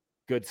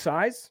 good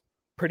size,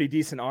 pretty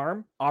decent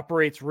arm,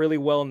 operates really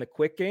well in the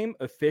quick game,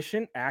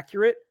 efficient,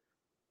 accurate.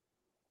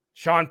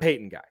 Sean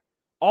Payton guy.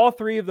 All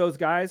 3 of those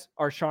guys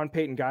are Sean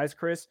Payton guys,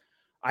 Chris.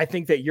 I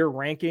think that you're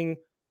ranking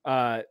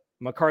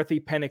McCarthy,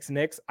 Penix,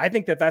 Nix. I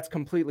think that that's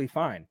completely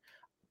fine.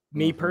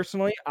 Me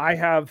personally, I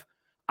have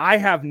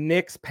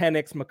Nix,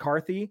 Penix,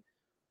 McCarthy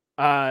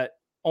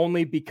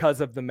only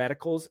because of the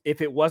medicals.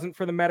 If it wasn't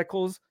for the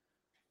medicals,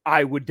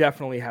 I would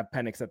definitely have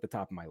Penix at the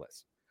top of my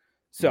list.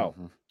 So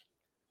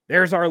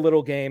there's our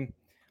little game.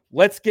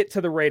 Let's get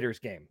to the Raiders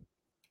game.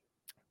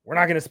 We're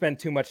not going to spend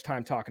too much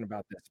time talking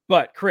about this.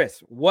 But,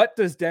 Chris, what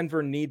does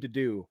Denver need to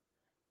do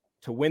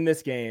to win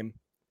this game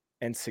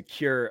and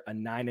secure a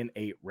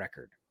 9-8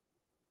 record?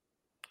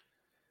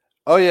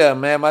 Oh, yeah,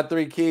 man. My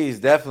 3 keys,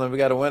 definitely. We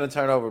got to win a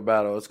turnover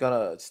battle.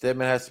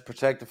 Stidham has to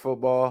protect the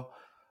football.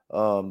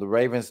 The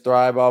Ravens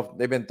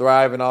they've been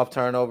thriving off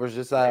turnovers,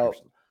 just how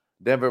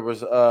Denver was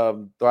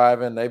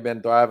thriving. They've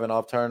been thriving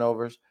off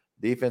turnovers.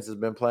 Defense has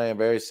been playing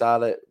very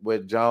solid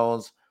with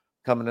Jones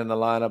coming in the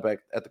lineup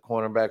at the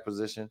cornerback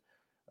position.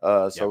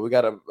 So we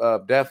got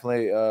to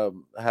definitely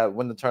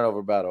win the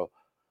turnover battle.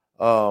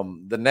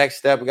 The next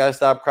step, we got to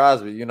stop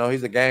Crosby.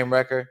 He's a game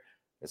wrecker.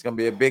 It's going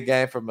to be a big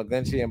game for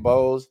McGlinchey and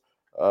Bowles.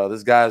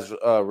 This guy's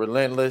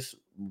relentless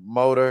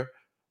motor,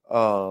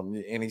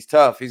 and he's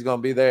tough. He's going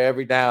to be there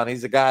every down.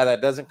 He's a guy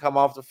that doesn't come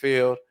off the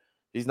field.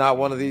 He's not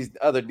one of these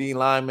other D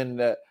linemen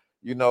that,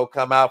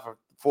 come out for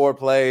 4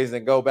 plays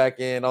and go back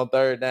in on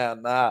 3rd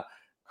down. Nah,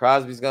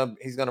 Crosby's going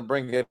to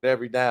bring it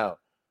every down.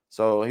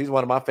 So he's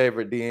one of my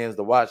favorite DNs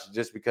to watch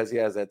just because he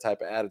has that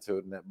type of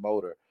attitude and that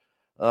motor.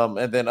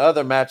 And then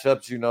other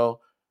matchups,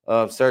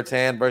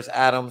 Surtain versus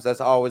Adams,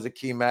 that's always a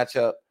key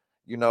matchup.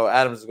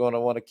 Adams is going to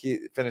want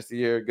to finish the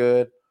year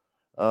good.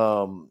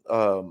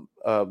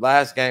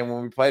 Last game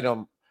when we played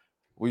them,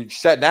 we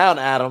shut down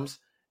Adams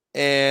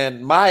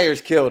and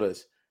Myers killed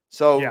us.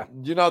 So,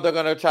 they're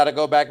going to try to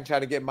go back and try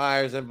to get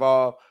Myers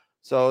involved.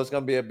 So it's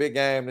going to be a big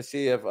game to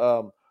see if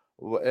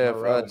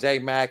J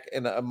Mac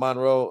and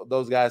Monroe,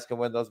 those guys can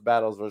win those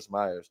battles versus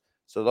Myers.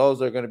 So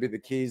those are going to be the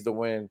keys to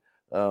win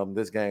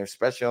this game,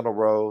 especially on the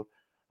road.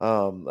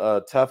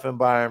 A tough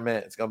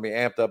environment. It's going to be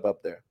amped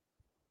up there.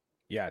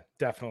 Yeah,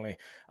 definitely.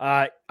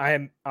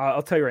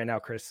 I'll tell you right now,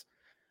 Chris,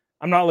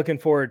 I'm not looking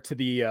forward to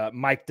the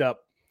mic'd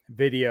up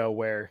video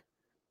where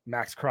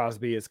Max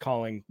Crosby is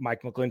calling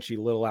Mike McGlinchey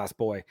little ass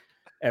boy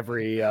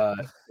every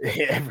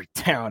every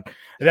down.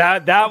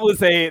 That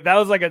was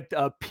like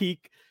a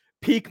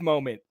peak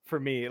moment for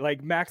me.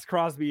 Like Max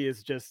Crosby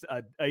is just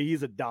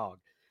he's a dog.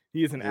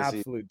 He is an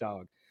absolute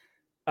dog.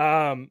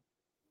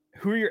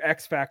 Who are your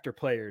X factor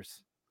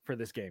players for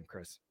this game,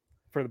 Chris?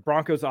 For the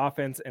Broncos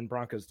offense and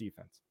Broncos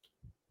defense?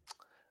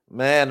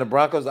 Man, the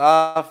Broncos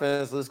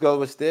offense, let's go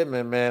with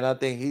Stidman, man. I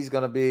think he's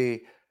going to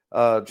be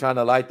trying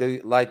to light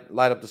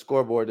up the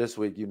scoreboard this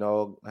week,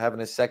 having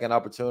his second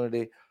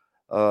opportunity.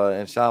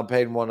 And Sean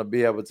Payton want to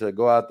be able to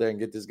go out there and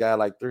get this guy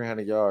like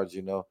 300 yards,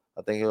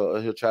 I think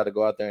he'll try to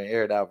go out there and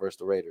air it out versus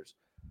the Raiders.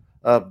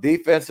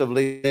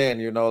 Defensively,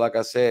 like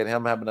I said,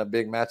 him having a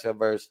big matchup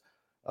versus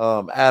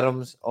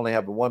Adams, only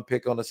having one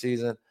pick on the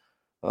season.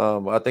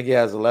 I think he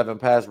has 11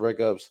 pass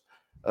breakups.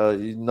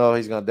 He's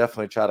going to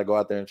definitely try to go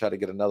out there and try to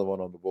get another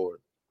one on the board.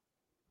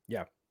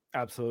 Yeah,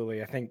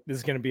 absolutely. I think this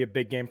is going to be a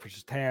big game for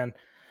Shatan.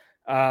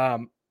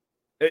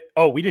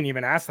 We didn't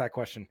even ask that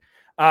question.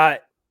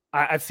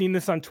 I've seen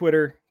this on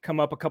Twitter come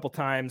up a couple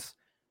times,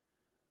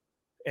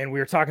 and we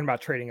were talking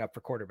about trading up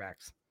for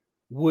quarterbacks.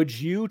 Would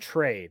you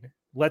trade?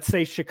 Let's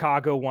say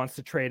Chicago wants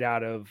to trade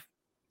out of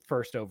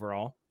first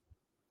overall.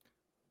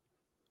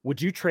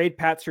 Would you trade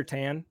Pat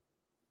Surtain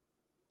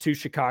to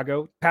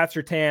Chicago? Pat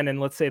Surtain and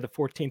let's say the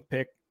 14th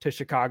pick to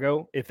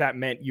Chicago, if that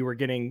meant you were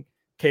getting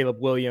Caleb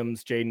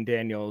Williams, Jaden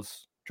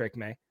Daniels, Drake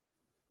May?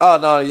 Oh,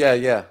 no,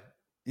 yeah.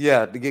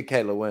 Yeah, to get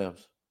Caleb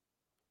Williams.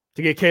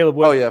 To get Caleb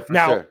Williams. Oh,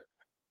 yeah, for sure.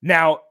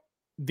 Now,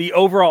 the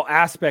overall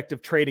aspect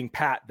of trading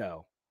Pat,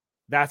 though,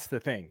 that's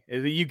the thing.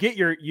 You get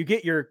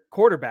your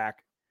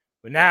quarterback,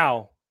 but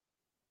now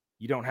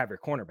you don't have your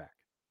cornerback.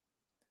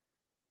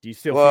 Do you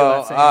still feel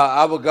that same?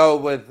 I would go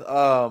with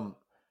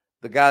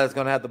the guy that's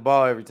going to have the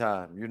ball every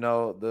time.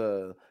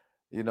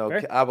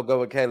 Okay. I would go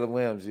with Caleb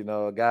Williams.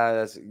 A guy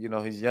that's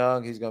he's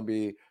young. He's going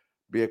to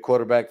be a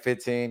quarterback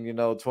 15.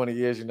 20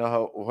 years.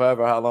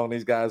 How long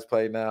these guys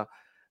play now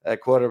at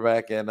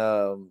quarterback, and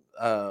a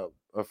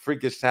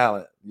freakish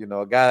talent. A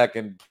guy that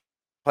can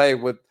play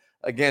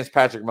against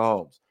Patrick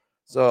Mahomes.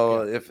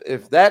 So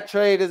if that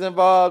trade is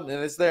involved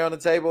and it's there on the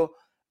table,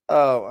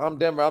 I'm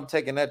Denver. I'm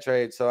taking that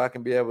trade so I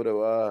can be able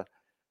to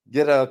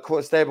get a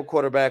stable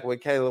quarterback with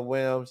Caleb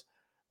Williams.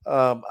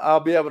 I'll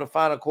be able to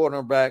find a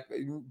quarterback.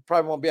 You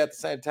probably won't be at the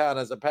same time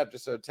as a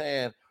Patrick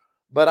Surtain,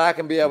 but I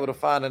can be able to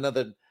find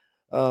another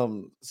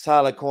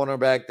solid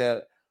cornerback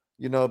that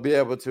be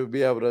able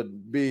to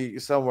be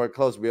somewhere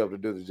close to be able to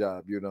do the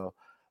job.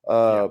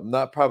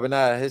 Probably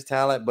not his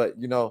talent, but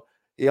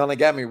he only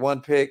got me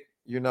one pick.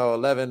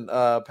 11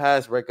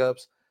 pass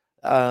breakups.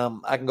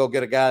 I can go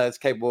get a guy that's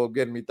capable of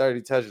getting me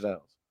 30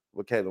 touchdowns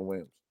with Caleb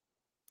Williams.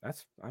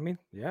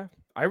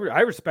 I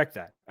respect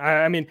that.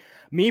 I mean,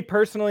 me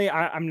personally,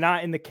 I'm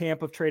not in the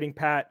camp of trading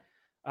Pat.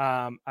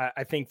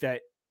 I think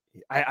that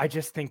I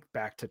just think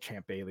back to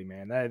Champ Bailey,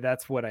 man.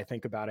 That's what I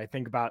think about. I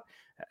think about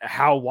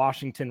how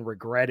Washington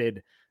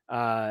regretted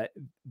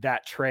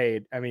that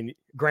trade. I mean,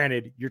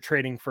 granted, you're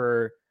trading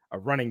for a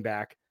running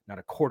back, not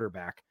a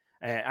quarterback.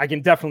 I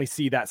can definitely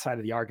see that side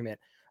of the argument.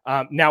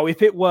 Now,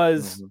 if it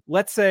was,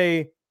 let's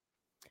say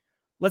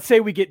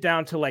we get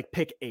down to like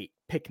pick 8,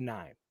 pick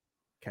 9.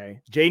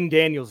 Okay. Jaden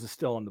Daniels is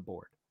still on the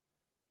board.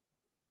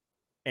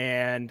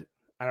 And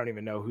I don't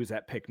even know who's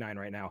at pick 9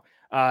 right now.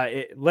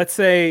 Let's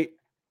say,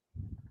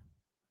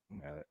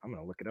 I'm going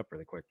to look it up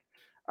really quick.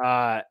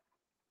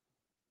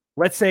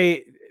 Let's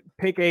say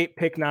pick 8,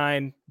 pick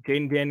 9,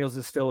 Jaden Daniels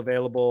is still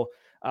available.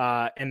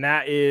 And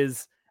that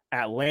is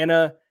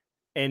Atlanta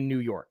and New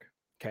York.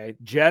 Okay.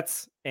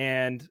 Jets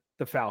and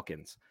the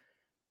Falcons.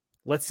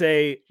 Let's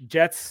say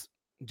Jets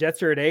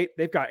are at 8.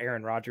 They've got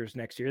Aaron Rodgers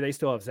next year. They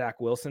still have Zach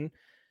Wilson.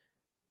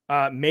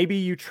 Maybe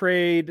you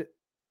trade.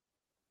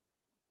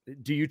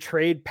 Do you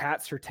trade Pat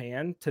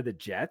Surtain to the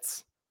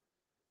Jets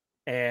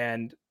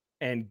and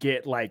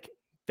get like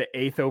the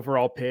 8th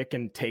overall pick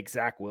and take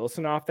Zach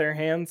Wilson off their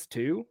hands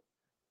too?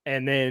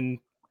 And then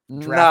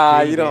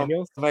draft you don't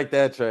Daniels? Make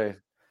that trade.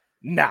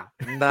 Nah,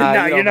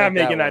 you're not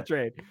making that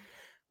trade.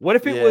 What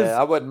if it was?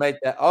 I wouldn't make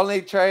that.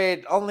 Only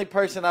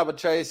person I would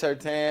trade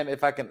Surtain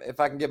if I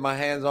can get my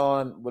hands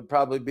on would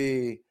probably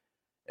be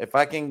if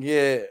I can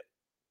get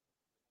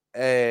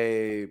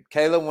a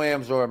Caleb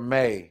Williams or a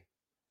May.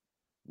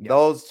 Yeah.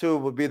 Those two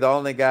would be the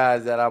only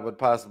guys that I would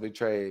possibly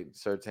trade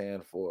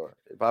Surtain for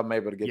if I'm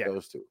able to get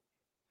those two.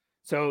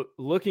 So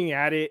looking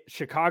at it,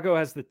 Chicago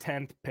has the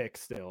 10th pick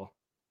still,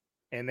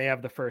 and they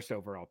have the 1st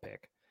overall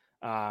pick.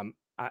 I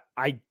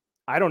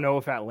don't know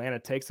if Atlanta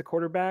takes a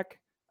quarterback.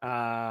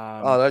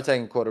 They're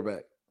taking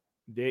quarterback.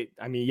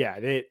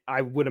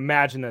 I would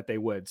imagine that they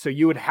would. So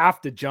you would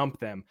have to jump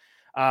them.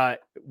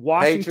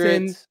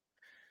 Washington. Patriots,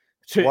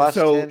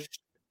 Washington. So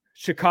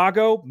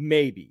Chicago,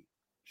 maybe.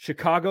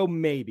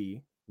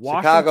 Washington,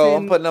 Chicago,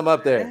 I'm putting them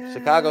up there.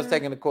 Chicago's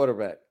taking the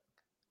quarterback.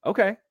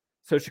 Okay.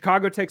 So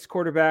Chicago takes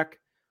quarterback.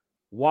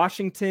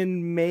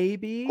 Washington,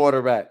 maybe.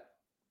 Quarterback.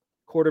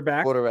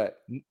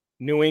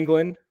 New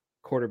England,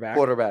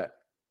 quarterback.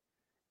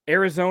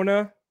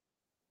 Arizona,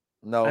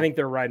 No. I think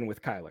they're riding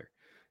with Kyler.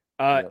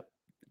 Yep.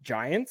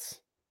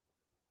 Giants,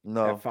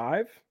 No. at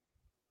 5.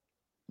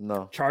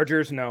 No.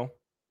 Chargers, no.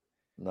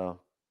 No.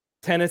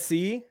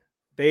 Tennessee,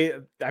 they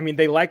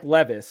like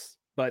Levis,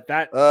 but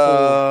that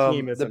whole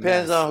team is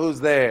depends a mess. on who's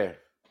there.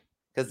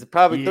 Because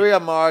probably 3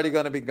 of them are already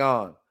going to be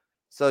gone.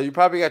 So you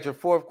probably got your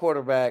 4th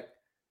quarterback.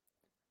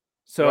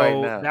 So right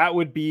now. That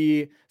would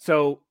be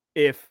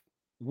if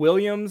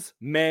Williams,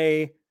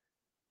 May,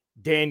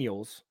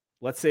 Daniels,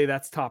 let's say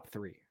that's top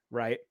 3,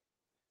 right?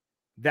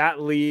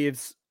 That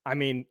leaves,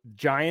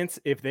 Giants,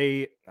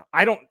 I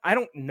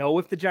don't know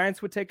if the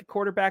Giants would take a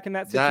quarterback in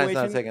that situation.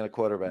 Giants not taking a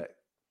quarterback.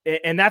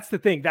 And that's the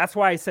thing. That's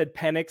why I said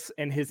Penix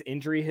and his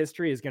injury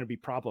history is going to be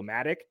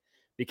problematic,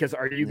 because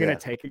are you going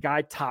to take a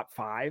guy top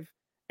 5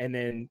 and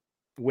then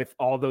with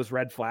all those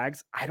red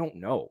flags? I don't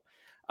know.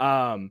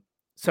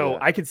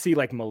 I could see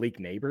like Malik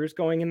Neighbors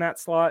going in that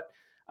slot.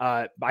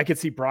 I could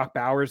see Brock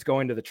Bowers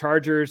going to the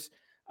Chargers.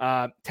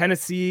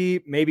 Tennessee,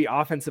 maybe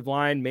offensive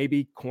line,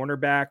 maybe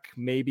cornerback,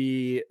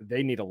 maybe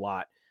they need a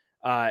lot.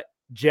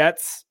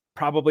 Jets,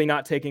 probably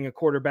not taking a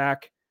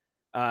quarterback.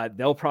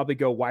 They'll probably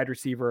go wide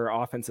receiver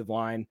or offensive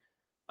line.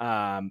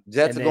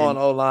 Jets are going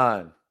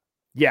O-line.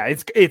 Yeah,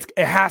 it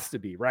has to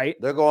be, right?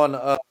 They're going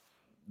to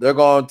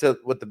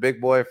with the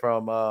big boy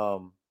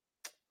from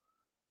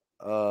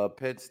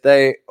Pitt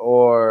State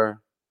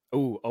or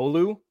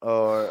Olu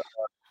or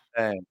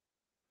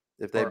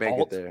if they make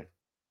it there.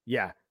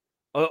 Yeah.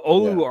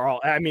 Olu or all.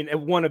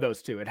 One of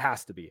those two. It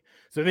has to be.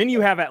 So then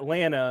you have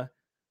Atlanta,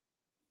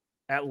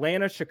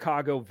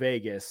 Chicago,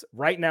 Vegas.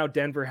 Right now,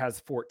 Denver has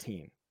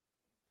 14.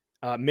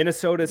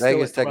 Minnesota is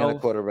Vegas still at 12. taking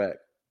a quarterback.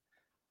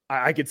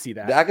 I could see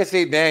that. I could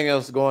see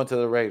Daniels going to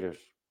the Raiders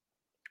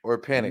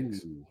or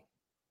Penix. Ooh.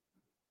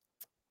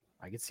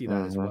 I could see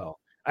that as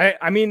well.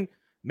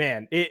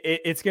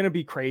 It's going to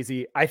be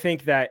crazy. I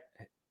think that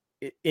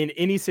in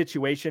any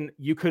situation,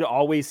 you could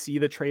always see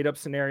the trade up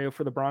scenario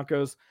for the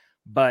Broncos,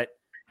 but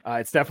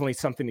it's definitely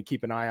something to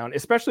keep an eye on,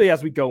 especially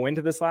as we go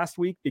into this last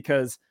week,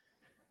 because,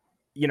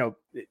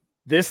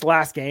 this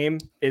last game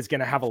is going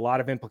to have a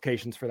lot of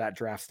implications for that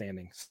draft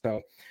standing.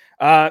 So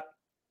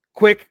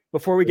quick,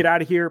 before we get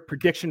out of here,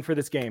 prediction for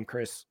this game,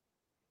 Chris.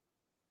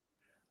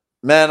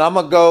 Man, I'm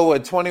going to go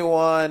with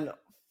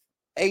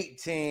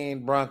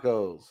 21-18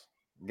 Broncos.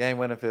 Game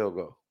winning field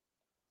goal.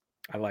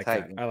 I like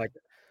that. I'm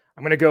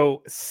going to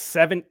go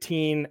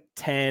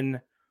 17-10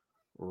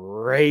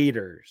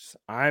 Raiders.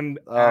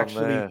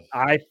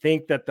 I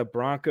think that the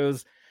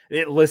Broncos,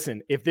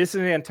 listen, if this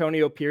is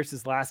Antonio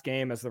Pierce's last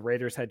game as the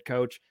Raiders head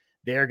coach,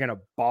 they're going to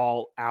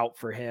ball out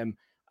for him.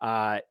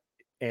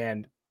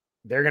 And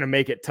they're going to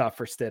make it tough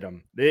for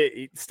Stidham.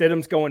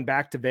 Stidham's going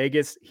back to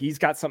Vegas. He's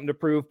got something to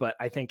prove, but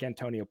I think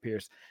Antonio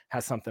Pierce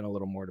has something a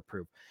little more to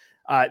prove.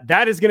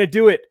 That is going to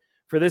do it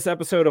for this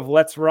episode of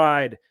Let's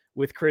Ride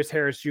with Chris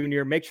Harris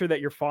Jr. Make sure that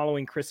you're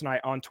following Chris and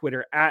I on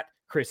Twitter at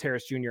Chris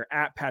Harris Jr.,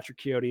 at Patrick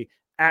Chiotti,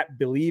 at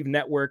Believe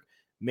Network.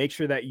 Make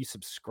sure that you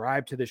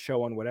subscribe to the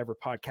show on whatever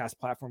podcast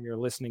platform you're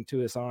listening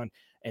to us on.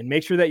 And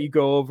make sure that you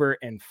go over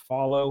and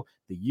follow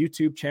the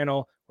YouTube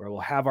channel where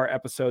we'll have our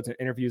episodes and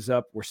interviews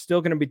up. We're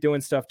still going to be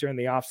doing stuff during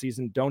the off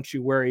season. Don't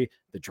you worry.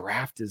 The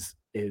draft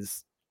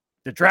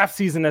the draft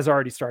season has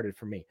already started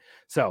for me.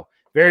 So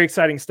very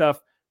exciting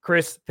stuff.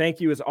 Chris, thank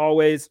you as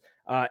always.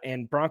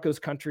 And Broncos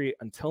country,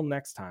 until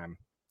next time,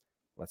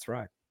 let's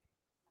ride.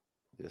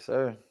 Yes,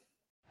 sir.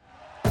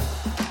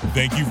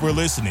 Thank you for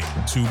listening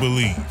to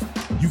Believe.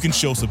 You can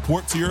show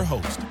support to your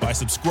host by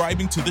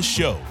subscribing to the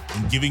show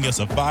and giving us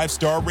a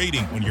 5-star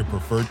rating on your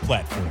preferred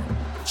platform.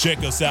 Check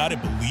us out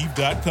at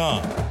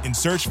Believe.com and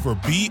search for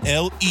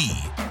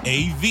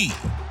BLEAV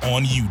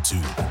on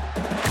YouTube.